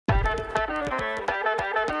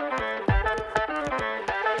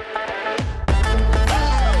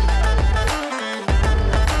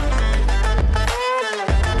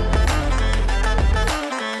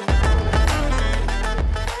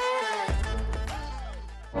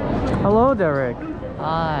Hello, Derek.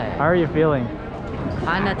 Hi. How are you feeling?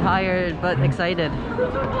 Kinda tired, but excited.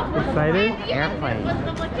 Excited? Airplane.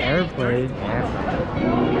 Airplane.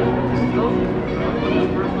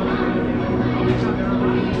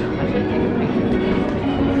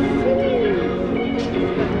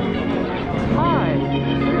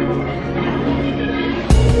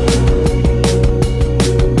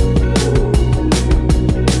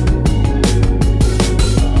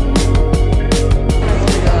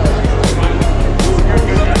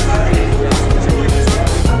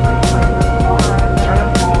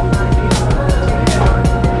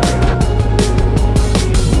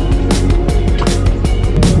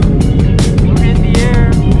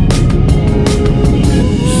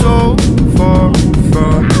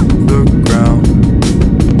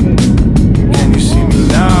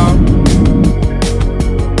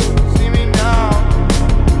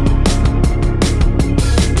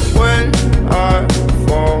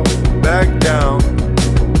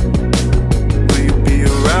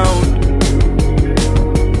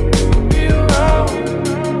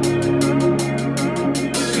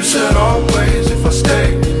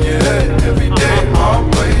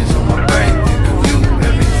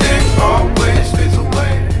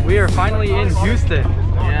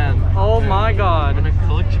 Oh my god. On a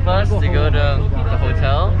coach bus to go to the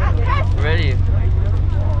hotel. Ready.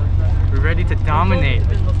 We're ready to dominate.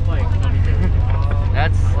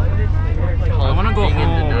 That's I wanna go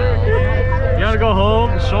home. You wanna go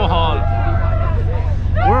home? So hard.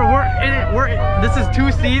 This is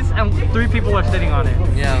 2 seats and 3 people are sitting on it.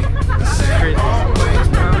 Yeah. This is crazy.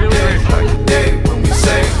 We're really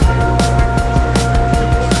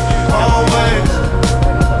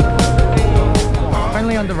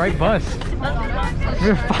finally on the right bus.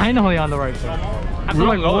 We're finally on the right bus. We're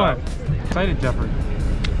like what? Excited, Jeffrey?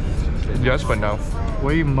 Yes, but no.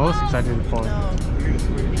 What are you most excited for?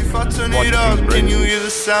 If I turn it up, can you hear the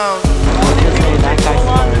sound?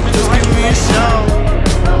 Just give me a shout.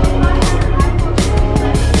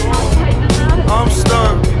 I'm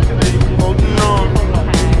stuck, holding on,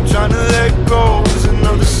 trying to let go. Is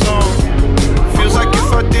another song. Feels like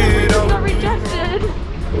if I did, I would be rejected.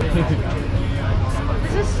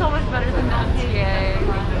 This is so much better than that TA.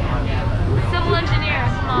 Civil engineer,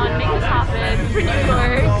 come on, make this happen for New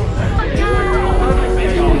York.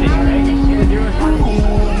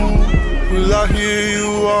 Will I hear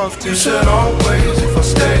you often? You said always if I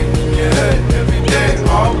stay in your head every day,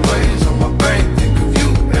 always on my brain, think of you,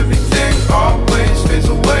 everything always fades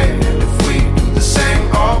away. And if we do the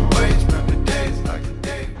same, always remember days like a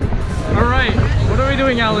day. Alright, what are we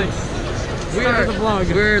doing, Alex?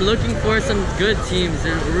 We're looking for some good teams.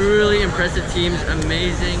 They're really impressive teams,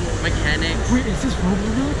 amazing mechanics. Wait, is this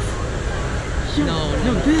Robonauts? No,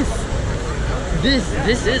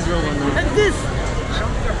 this is Robonauts. And this!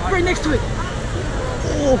 Right next to it!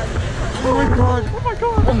 Oh my god! Oh my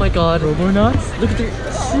god! Oh my god! Robonauts? Look at the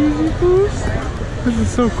cheesy boost! This is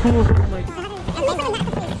so cool! Oh my god.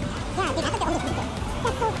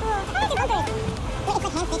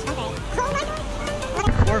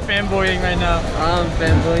 We're fanboying right now. I'm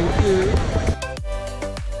fanboying too.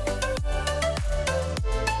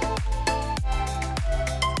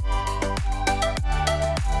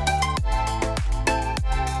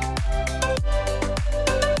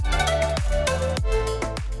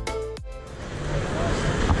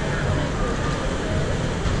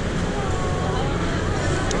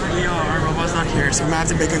 Our robot's not here, so we might have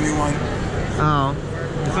to make a new one. Oh.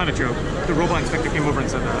 It's not a joke. The robot inspector came over and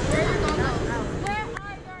said that.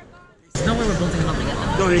 There's no way we're building another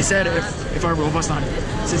one. No, they said if our robot's not,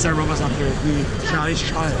 since our robot's not here, we should at least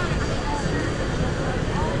try it.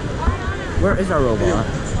 Where is our robot?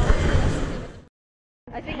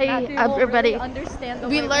 Hey everybody,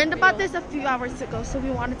 We learned about this a few hours ago, so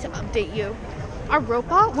we wanted to update you. Our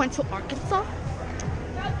robot went to Arkansas.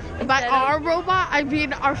 By our robot, I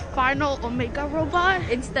mean our final Omega robot.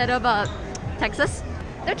 instead of Texas.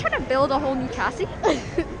 They're trying to build a whole new chassis.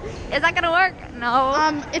 Is that gonna work? No.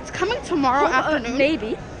 It's coming tomorrow afternoon.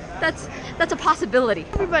 Maybe. That's a possibility.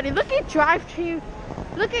 Everybody, look at Drive Team.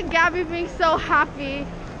 Look at Gabby being so happy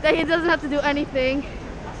that he doesn't have to do anything.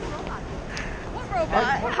 What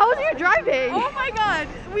robot? How was your driving? Oh my god,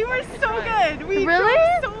 we were so good. We Really?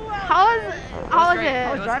 drove so well. How was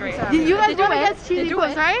it? You guys won against Cheesy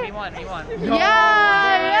Puss, right? We won.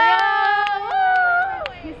 Yeah.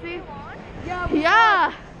 You see?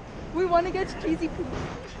 Yeah. We won against Cheesy Poop.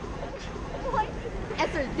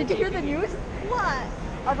 Esther, did you hear the news? What?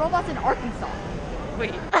 Our robot's in Arkansas.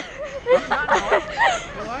 Wait.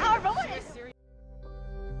 Our robot is serious.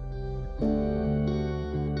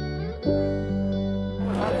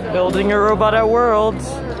 Building a robot at Worlds.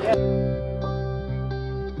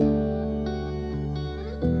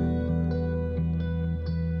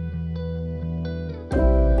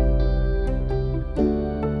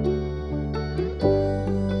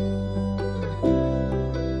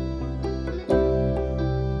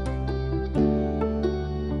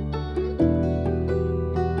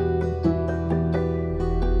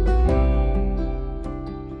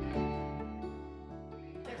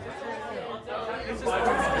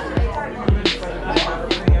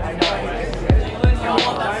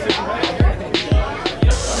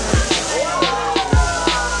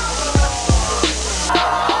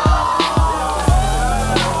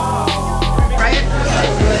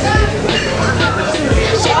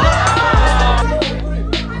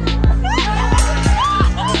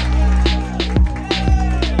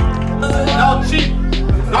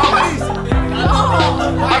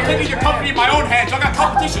 I'm taking your company in my own hands. I got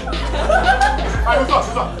competition. All right, what's up?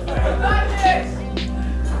 What's up?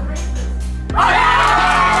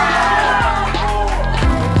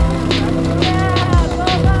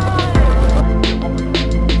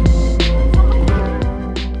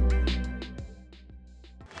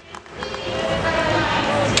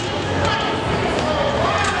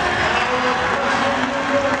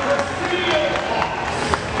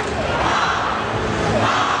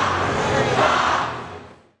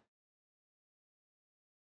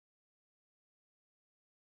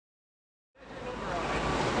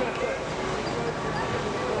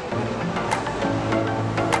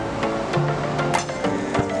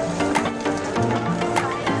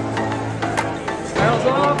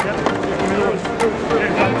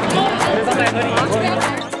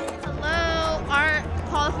 Hello, our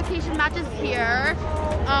qualification match is here.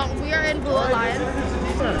 We are in Blue Alliance.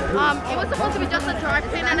 It was supposed to be just a drag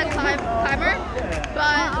queen and a climber,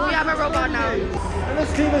 but we have a robot now. And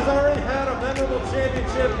this team has already had a memorable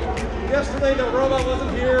championship. Yesterday the robot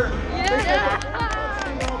wasn't here. Yeah.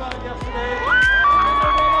 The robot yesterday.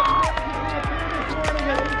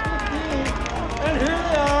 And here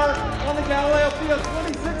they are on the Galileo field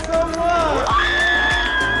 2601.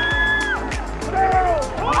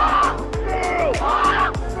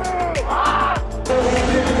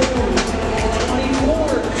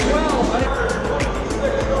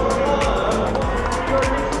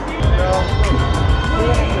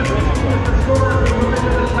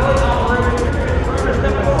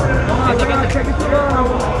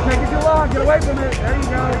 Get away from it. There you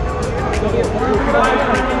go.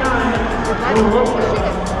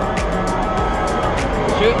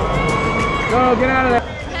 Shoot. Go, get out of there.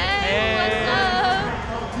 Hey,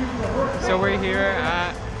 what's up? So we're here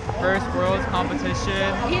at First World's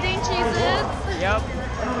competition. Eating cheeses. Yep,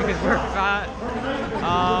 because we're fat.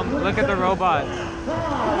 Look at the robots.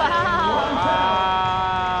 Wow.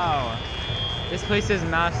 Wow. This place is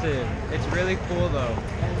massive. It's really cool though.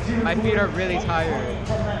 My feet are really tired.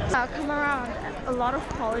 Come around. A lot of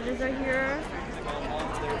colleges are here.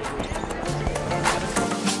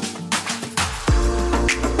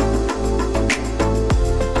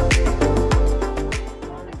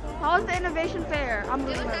 How was the innovation fair? I'm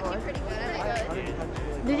losing my voice. Pretty good. I think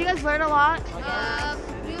good. Did you guys learn a lot?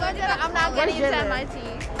 We learned that I'm not getting into MIT.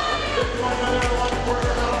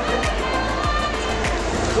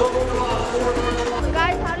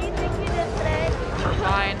 Guys, how do you think you did today?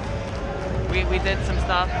 Fine. We did some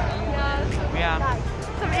stuff. Yeah.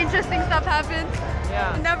 Some interesting stuff happened.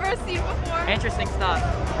 Yeah. Never seen before. Interesting stuff.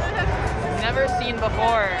 Never seen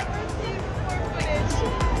before.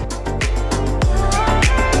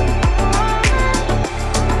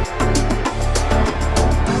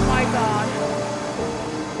 Oh my god.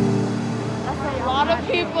 That's a lot of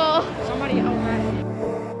people. Somebody help me.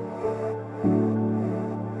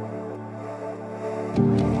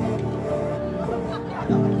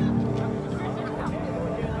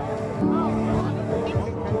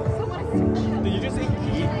 Did you just say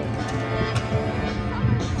key?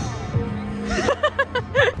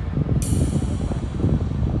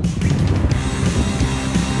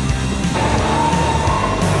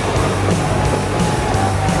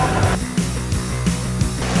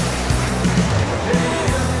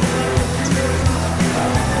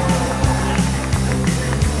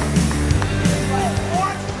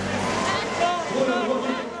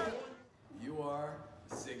 You are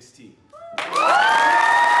 16.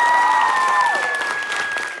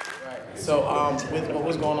 So with what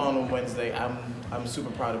was going on Wednesday, I'm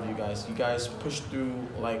super proud of you guys. You guys pushed through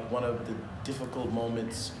like one of the difficult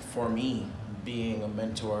moments for me being a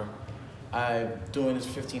mentor. I'm doing this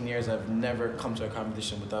 15 years. I've never come to a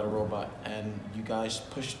competition without a robot, and you guys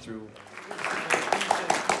pushed through.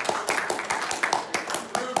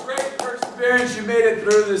 Through great perseverance. experience, you made it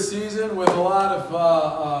through this season with a lot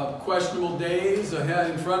of questionable days ahead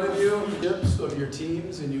in front of you. Tips of your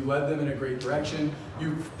teams, and you led them in a great direction.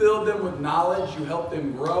 You filled them with knowledge. You helped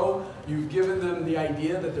them grow. You've given them the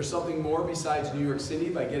idea that there's something more besides New York City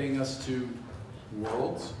by getting us to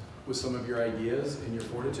worlds with some of your ideas and your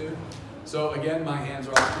fortitude. So again, my hands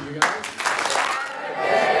are off to you guys.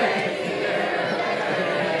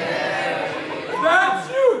 That's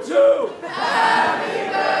you too! Happy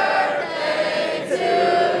birthday to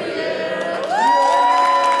you!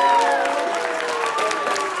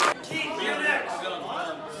 Keith, you're next.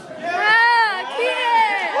 Yeah,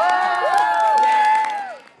 Keith!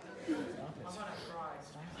 I'm gonna cry.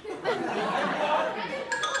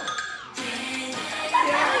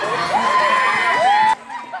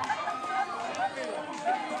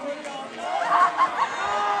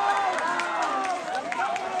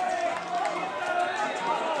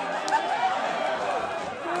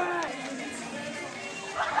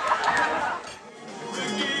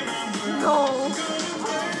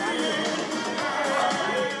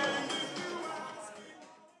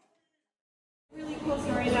 Really cool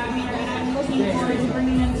stories out here, and I'm looking forward to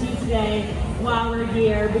bringing them to you today while we're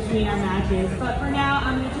here between our matches. But for now,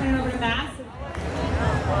 I'm going to turn it over to Mass.